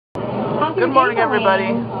Good morning, everybody.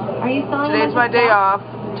 Today's my day off.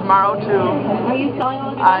 Tomorrow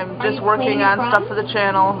too. I'm just working on stuff for the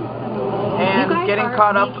channel and getting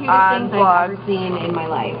caught up on vlogs.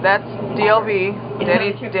 That's DLV,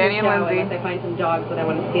 Danny and Lindsay.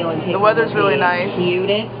 The weather's really nice,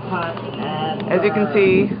 as you can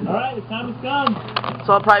see.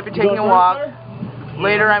 So I'll probably be taking a walk.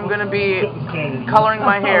 Later I'm going to be coloring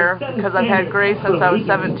my hair because I've had gray since I was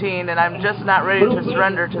 17 and I'm just not ready to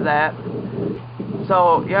surrender to that.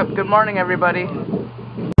 So, yep, good morning everybody.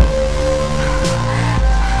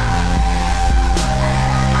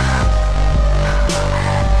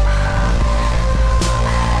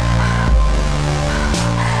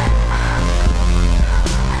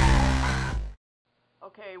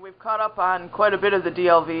 Okay, we've caught up on quite a bit of the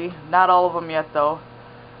DLV, not all of them yet though.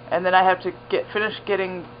 And then I have to finish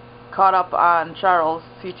getting caught up on Charles,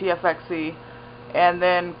 CTFXC, and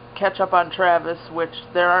then catch up on Travis, which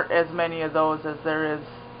there aren't as many of those as there is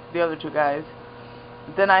the other two guys.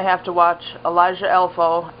 Then I have to watch Elijah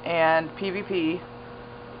Alpho and PvP,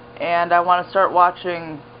 and I want to start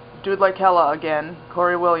watching Dude Like Hella again,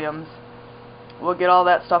 Corey Williams. We'll get all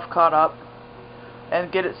that stuff caught up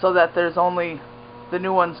and get it so that there's only the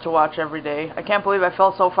new ones to watch every day. I can't believe I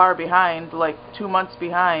fell so far behind, like 2 months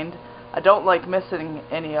behind. I don't like missing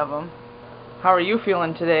any of them. How are you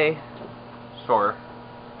feeling today? Sore.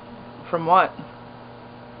 From what?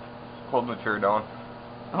 Holding the chair down.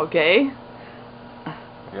 Okay.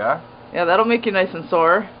 Yeah? Yeah, that'll make you nice and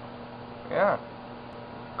sore. Yeah.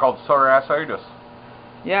 Called psoriasis.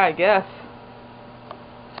 Yeah, I guess.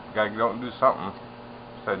 Gotta get out and do something.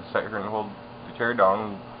 Instead sit here and hold the chair down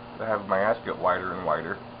and have my ass get wider and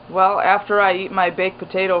wider. Well, after I eat my baked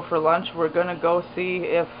potato for lunch, we're gonna go see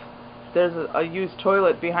if there's a used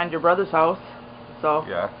toilet behind your brother's house. So,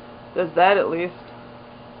 yeah, there's that at least.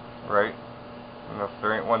 Right. And if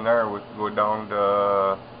there ain't one there, we can go down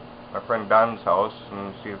to my friend Don's house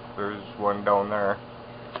and see if there's one down there.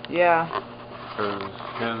 Yeah.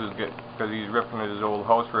 Because he's ripping his old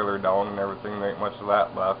house trailer down and everything, there ain't much of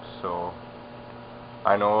that left, so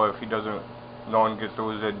I know if he doesn't, no one gets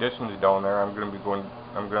those additions down there, I'm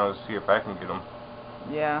gonna see if I can get them.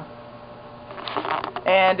 Yeah.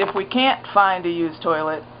 And if we can't find a used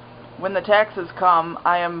toilet, when the taxes come,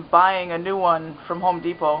 I am buying a new one from Home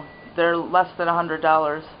Depot. They're less than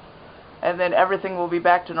 $100, and then everything will be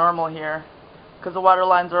back to normal here, because the water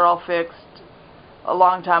lines are all fixed. A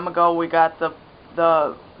long time ago, we got the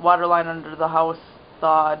water line under the house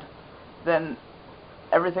thawed. Then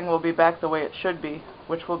everything will be back the way it should be,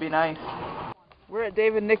 which will be nice. We're at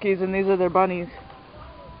Dave and Nikki's, and these are their bunnies.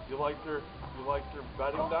 You like their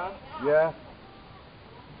bedding, Don? Yeah.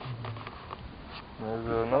 There's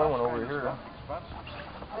another one over here.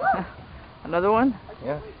 Another one?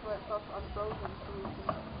 Yeah.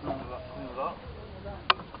 Clean it up.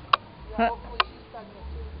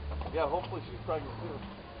 Yeah, hopefully she's pregnant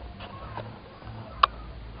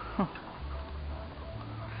too.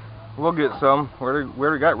 We'll get some. We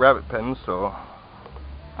already got rabbit pens, so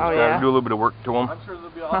Oh, just yeah? gotta do a little bit of work to them. I'm sure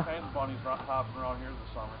there'll be all kinds of bunnies hopping around here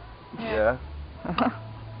this summer. Yeah.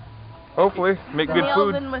 Hopefully, make good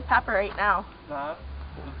food. Neil's in with Pepper right now. Nah.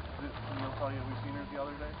 Did Neil tell you we seen her the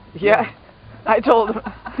other day? Yeah, I told him.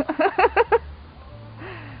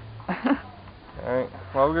 Alright,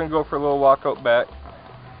 well we're gonna go for a little walk out back.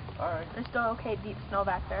 Alright. There's still okay deep snow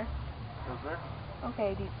back there. Is there?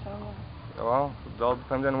 Okay, deep snow. Well, it all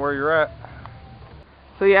depends on where you're at.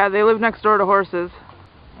 So yeah, they live next door to horses.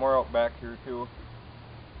 More out back here too.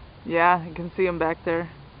 Yeah, you can see them back there.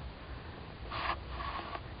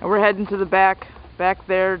 And we're heading to the back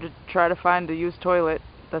there to try to find a used toilet.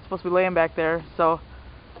 That's supposed to be laying back there, so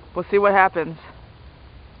we'll see what happens.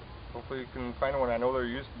 Hopefully you can find one. I know there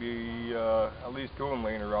used to be at least 2 of them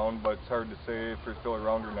laying around, but it's hard to say if they're still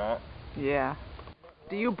around or not. Yeah.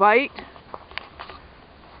 Do you bite?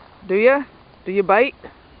 Do you? Do you bite?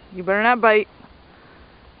 You better not bite.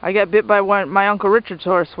 I got bit by my Uncle Richard's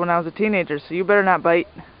horse when I was a teenager, so you better not bite.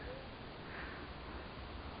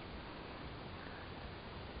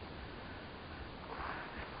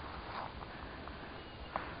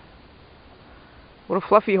 What a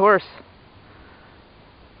fluffy horse.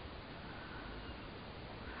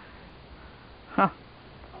 Huh.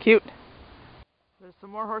 Cute. There's some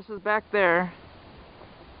more horses back there.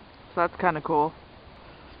 So that's kind of cool.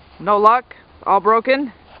 No luck? All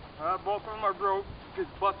broken? Both of them are broke. Just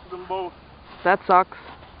busted them both. That sucks.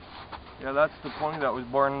 Yeah, that's the pony that was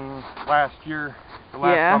born last year, or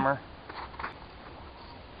last summer.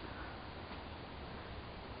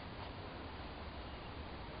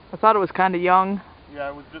 I thought it was kind of young. Yeah,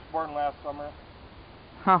 it was just born last summer.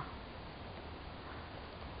 Huh.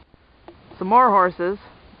 some more horses.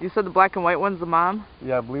 You said the black and white one's the mom?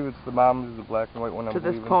 Yeah, I believe it's the mom is the black and white one. To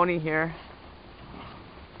this pony here.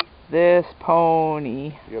 This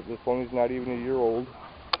pony. Yep, this pony's not even a year old.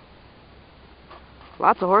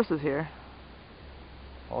 Lots of horses here.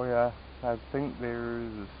 Oh yeah, I think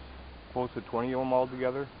there's close to 20 of them all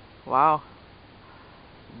together. Wow.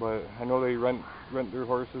 But I know they rent their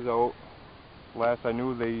horses out. Last I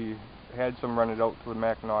knew they had some rented out to the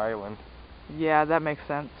Mackinac Island. Yeah, that makes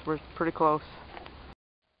sense. We're pretty close.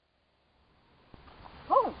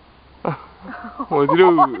 Oh! What'd you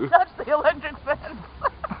do? I touched the electric fence.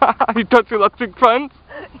 You touched the electric fence?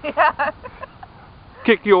 Yeah.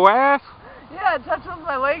 Kick your ass? Yeah, it touched with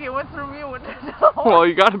my leg. It went through me and went to the hole. Well,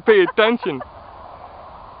 you gotta pay attention.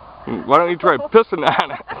 Why don't you try pissing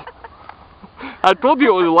on it? I told you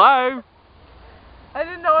it was alive. I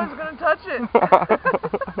didn't know I was going to touch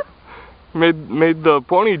it. Made the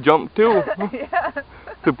pony jump too. Yeah.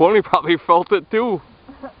 The pony probably felt it too.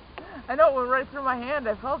 I know, it went right through my hand.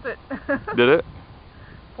 I felt it. Did it?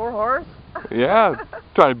 Poor horse. Yeah.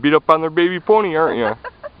 Trying to beat up on their baby pony, aren't you?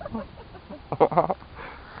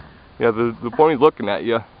 Yeah, the pony's looking at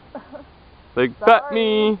you. Like, pet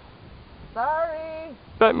me. Sorry.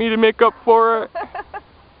 Pet me to make up for it.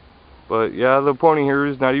 But yeah, the pony here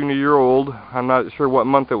is not even a year old. I'm not sure what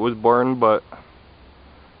month it was born, but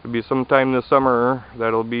it'll be sometime this summer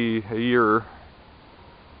that'll be a year.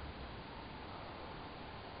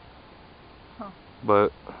 Huh.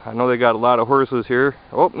 But I know they got a lot of horses here.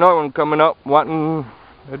 Oh, another one coming up wanting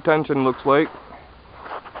attention, looks like.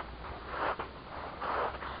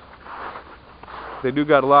 They do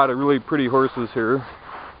got a lot of really pretty horses here.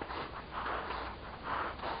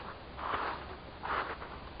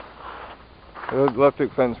 The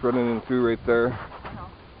electric fence running in through right there.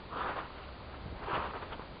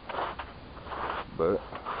 But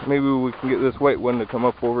maybe we can get this white one to come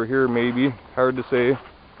up over here, maybe. Hard to say.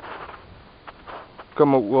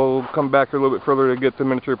 We'll come back a little bit further to get the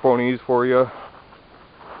miniature ponies for you.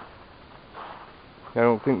 I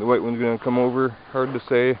don't think the white one's going to come over. Hard to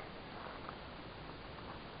say.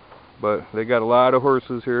 But they got a lot of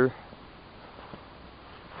horses here.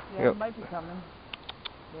 Yeah, yep. It might be coming.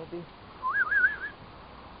 Maybe.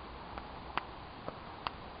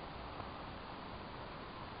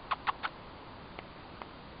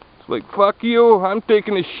 It's like, fuck you, I'm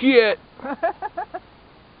taking a shit.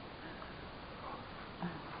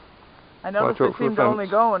 I noticed they seem to only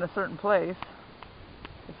go in a certain place.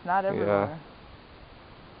 It's not everywhere. Yeah.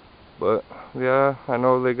 But, yeah, I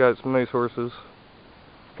know they got some nice horses.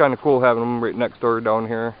 Kind of cool having them right next door down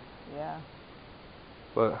here. Yeah.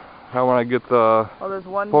 But I want to get the there's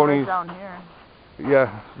one ponies right down here.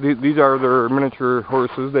 Yeah, these are their miniature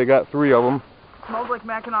horses. They got 3 of them. Smells like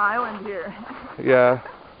Mackinac Island here. Yeah.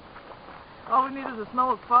 All we need is the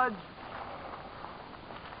smell of fudge.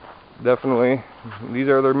 Definitely. These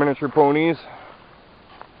are their miniature ponies.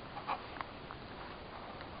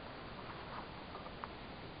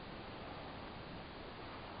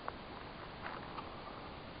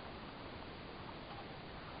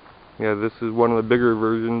 Yeah, this is one of the bigger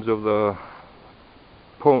versions of the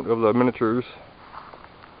miniatures.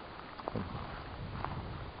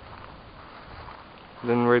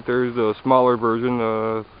 Then right there's the smaller version,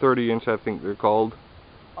 30-inch I think they're called.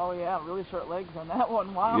 Oh yeah, really short legs on that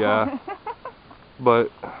one. Wow. Yeah. But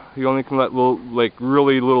you only can let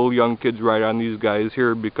really little young kids ride on these guys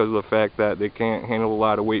here because of the fact that they can't handle a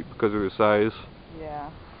lot of weight because of their size. Yeah.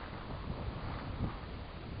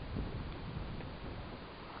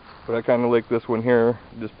 But I kind of like this one here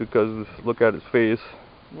just because look at its face.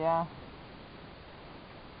 Yeah.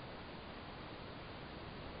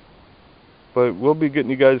 But we'll be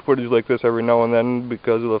getting you guys footage like this every now and then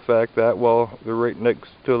because of the fact that, well, they're right next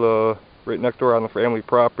door on the family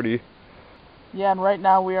property. Yeah, and right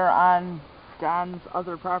now we are on Don's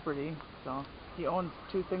other property, so he owns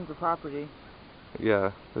 2 things of property.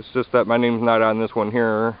 Yeah, it's just that my name's not on this one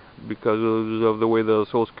here because of the way the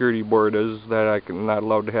Social Security Board is, that I'm not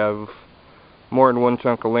allowed to have more than 1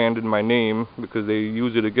 chunk of land in my name because they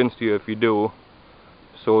use it against you if you do.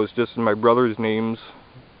 So it's just in my brother's names.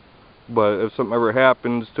 But if something ever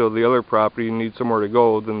happens to the other property and needs somewhere to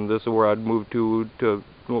go, then this is where I'd move to,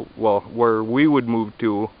 well, where we would move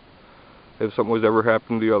to if something was ever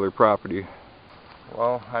happened to the other property.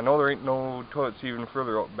 Well, I know there ain't no toilets even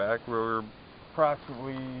further out back. We're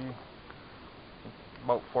approximately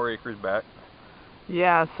about 4 acres back.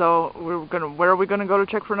 Yeah, so where are we gonna go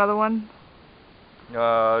to check for another one?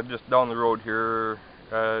 Just down the road here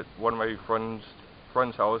at one of my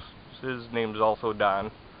friend's house. His name's also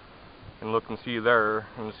Don. And look and see there,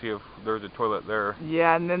 and see if there's a toilet there.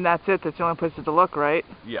 Yeah, and then that's it. That's the only place to look, right?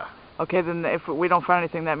 Yeah. Okay, then if we don't find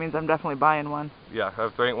anything, that means I'm definitely buying one. Yeah,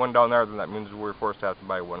 if there ain't one down there, then that means we're forced to have to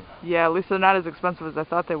buy one. Yeah, at least they're not as expensive as I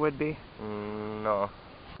thought they would be. No.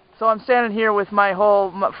 So I'm standing here with my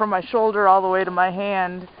from my shoulder all the way to my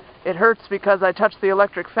hand. It hurts because I touched the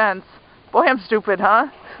electric fence. Boy, I'm stupid, huh?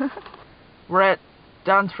 We're at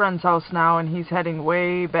Don's friend's house now, and he's heading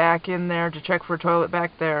way back in there to check for a toilet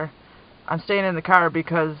back there. I'm staying in the car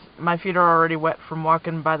because my feet are already wet from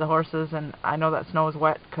walking by the horses, and I know that snow is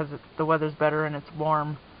wet because the weather's better and it's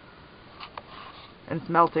warm. And it's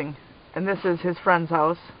melting. And this is his friend's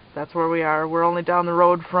house. That's where we are. We're only down the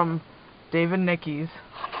road from Dave and Nikki's.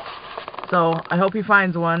 So I hope he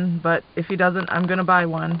finds one, but if he doesn't, I'm going to buy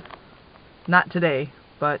one. Not today,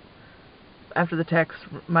 but after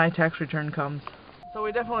my tax return comes. So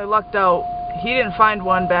we definitely lucked out. He didn't find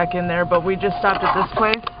one back in there, but we just stopped at this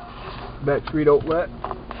place. Back Street Outlet?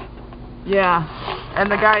 Yeah,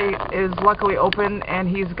 and the guy is luckily open, and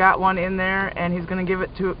he's got one in there, and he's going to give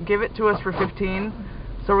it to us for $15.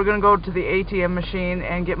 So we're going to go to the ATM machine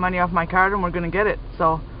and get money off my card, and we're going to get it.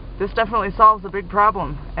 So this definitely solves a big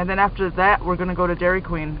problem. And then after that, we're going to go to Dairy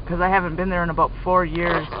Queen, because I haven't been there in about 4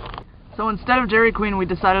 years. So instead of Dairy Queen, we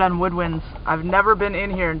decided on Woodwinds. I've never been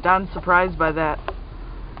in here, and Don's surprised by that.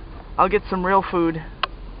 I'll get some real food.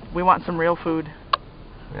 We want some real food.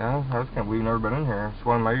 Yeah, I just can't believe you've never been in here. It's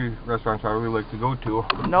one of my restaurants I really like to go to.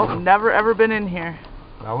 Nope, never ever been in here.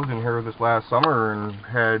 I was in here this last summer and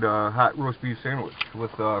had a hot roast beef sandwich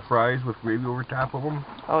with fries with gravy over top of them.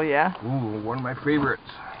 Oh yeah? Ooh, one of my favorites.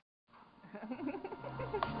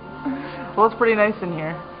 Well, it's pretty nice in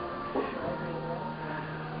here.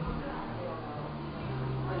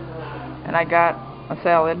 And I got a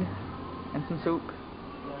salad and some soup.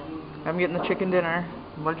 I'm getting the chicken dinner.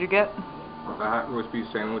 What did you get? A hot roast beef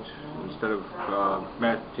sandwich instead of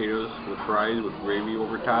mashed potatoes with fries with gravy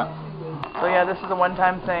over top. So yeah, this is a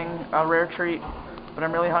one-time thing, a rare treat, but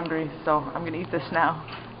I'm really hungry, so I'm going to eat this now.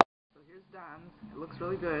 So here's Don's. It looks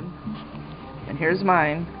really good. And here's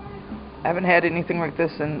mine. I haven't had anything like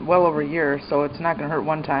this in well over a year, so it's not going to hurt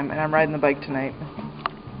one time, and I'm riding the bike tonight.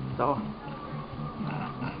 So.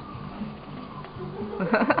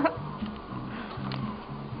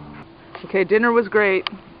 Okay, dinner was great.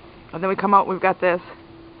 And then we come out, we've got this.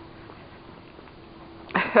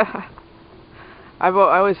 I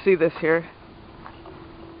always see this here.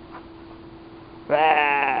 Keep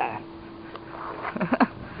that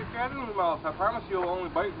in your mouth. I promise you'll only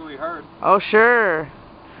bite really hard. Oh, sure.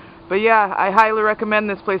 But yeah, I highly recommend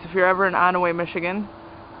this place if you're ever in Onaway, Michigan.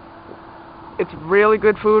 It's really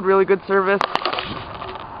good food, really good service.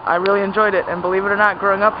 I really enjoyed it, and believe it or not,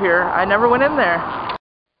 growing up here, I never went in there.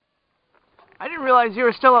 I didn't realize you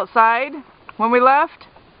were still outside when we left.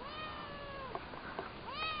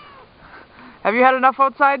 Have you had enough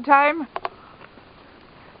outside time?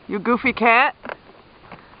 You goofy cat?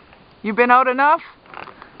 You been out enough?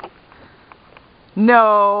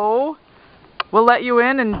 No. We'll let you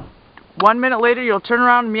in, and 1 minute later you'll turn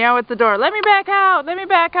around and meow at the door. Let me back out! Let me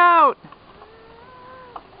back out!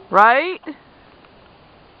 Right?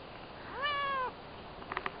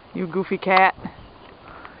 You goofy cat.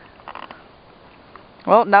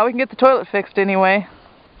 Well, now we can get the toilet fixed anyway.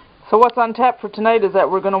 So what's on tap for tonight is that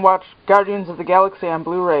we're going to watch Guardians of the Galaxy on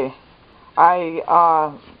Blu-ray. I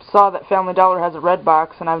saw that Family Dollar has a red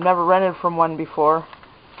box, and I've never rented from one before.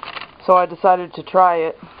 So I decided to try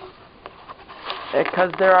it.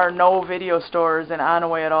 Because there are no video stores in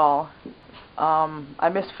Onaway at all. I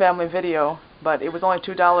missed Family Video, but it was only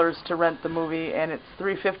 $2 to rent the movie, and it's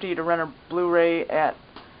 $3.50 to rent a Blu-ray at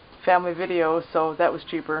Family Video, so that was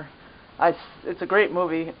cheaper. It's a great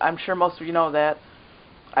movie. I'm sure most of you know that.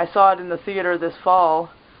 I saw it in the theater this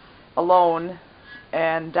fall, alone,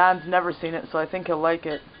 and Don's never seen it, so I think he'll like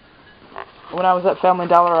it. When I was at Family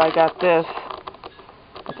Dollar, I got this.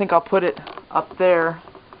 I think I'll put it up there,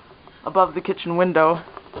 above the kitchen window,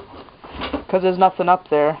 because there's nothing up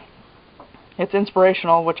there. It's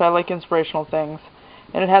inspirational, which I like inspirational things.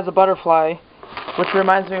 And it has a butterfly, which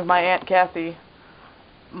reminds me of my Aunt Kathy,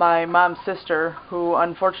 my mom's sister, who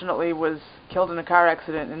unfortunately was killed in a car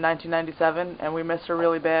accident in 1997, and we miss her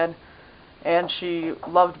really bad. And she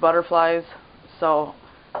loved butterflies, so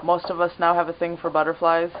most of us now have a thing for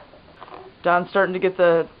butterflies. Don's starting to get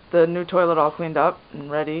the new toilet all cleaned up and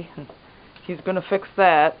ready, and he's going to fix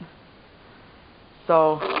that.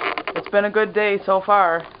 So it's been a good day so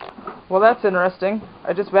far. Well, that's interesting.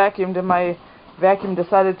 I just vacuumed and my vacuum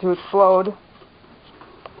decided to explode.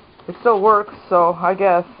 It still works, so I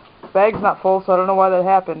guess. Bag's not full, so I don't know why that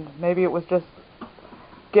happened. Maybe it was just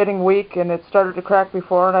getting weak and it started to crack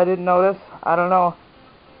before and I didn't notice. I don't know.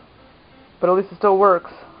 But at least it still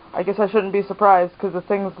works. I guess I shouldn't be surprised because the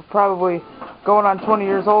thing's probably going on 20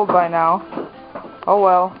 years old by now. Oh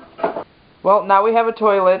well. Well, now we have a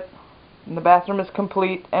toilet, and the bathroom is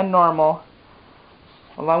complete and normal,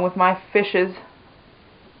 along with my fishes.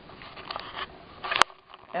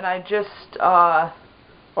 And I just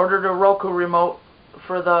ordered a Roku remote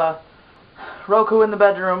for the Roku in the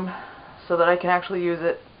bedroom so that I can actually use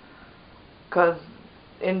it, because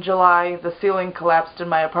in July the ceiling collapsed in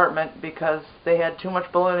my apartment because they had too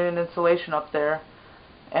much balloon insulation up there,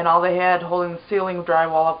 and all they had holding the ceiling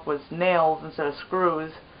drywall up was nails instead of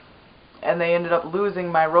screws, and they ended up losing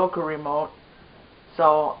my Roku remote.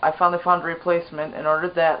 So I finally found a replacement and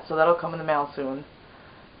ordered that, so that'll come in the mail soon.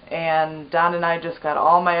 And Don and I just got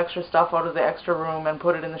all my extra stuff out of the extra room and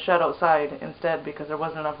put it in the shed outside instead because there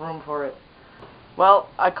wasn't enough room for it. Well,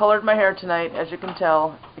 I colored my hair tonight, as you can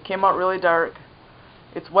tell. It came out really dark.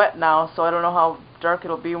 It's wet now, so I don't know how dark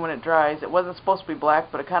it'll be when it dries. It wasn't supposed to be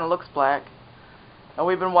black, but it kind of looks black. And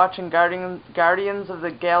we've been watching Guardians of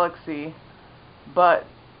the Galaxy, but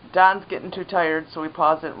Don's getting too tired, so we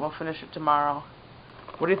paused it and we'll finish it tomorrow.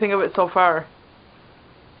 What do you think of it so far?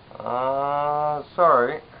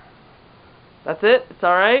 Sorry. That's it? It's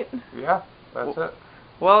alright? Yeah, that's it.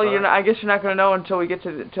 Well, I guess you're not going to know until we get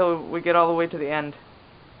all the way to the end.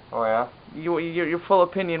 Oh yeah? Your full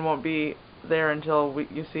opinion won't be there until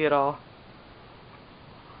you see it all.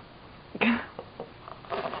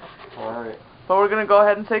 Alright. But we're going to go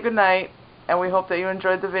ahead and say goodnight, and we hope that you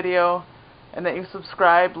enjoyed the video, and that you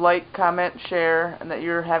subscribe, like, comment, share, and that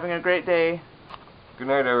you're having a great day. Good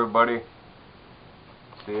night, everybody.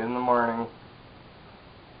 See you in the morning.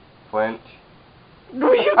 Flinch.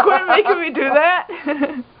 Will you quit making me do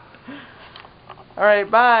that? Alright,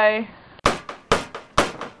 bye.